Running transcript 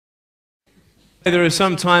There are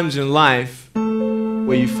some times in life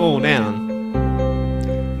where you fall down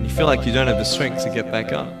and you feel like you don't have the strength to get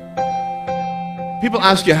back up. People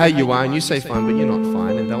ask you how you are and you say fine, but you're not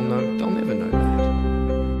fine, and they'll never know that.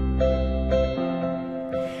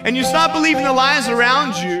 And you start believing the lies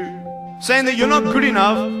around you, saying that you're not good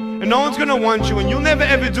enough and no one's going to want you, and you'll never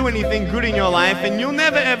ever do anything good in your life, and you'll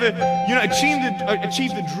never ever, achieve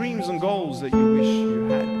the dreams and goals that you wish you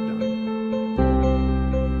had done.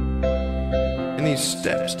 And these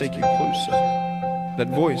steps take you closer. That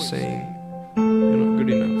voice saying, you're not good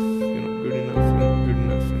enough, you're not good enough, you're not good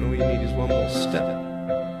enough, and all you need is one more step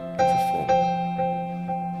to fall.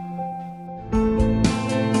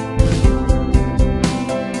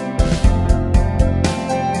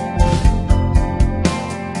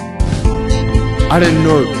 I don't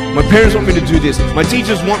know. My parents want me to do this. My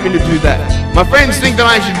teachers want me to do that. My friends think that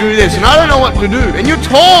I should do this, and I don't know what to do. And you're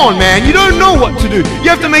torn, man. You don't know what to do.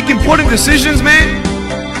 You have to make important decisions, man.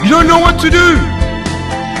 You don't know what to do.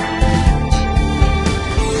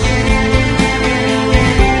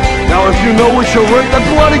 Now, if you know what you're worth, then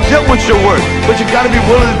go out and get what you're worth. But you gotta be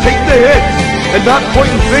willing to take the hits and not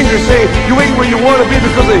pointing fingers saying you ain't where you want to be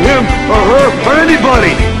because of him or her or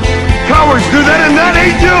anybody. Cowards do that, and that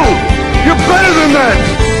ain't you. You're better than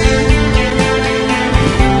that.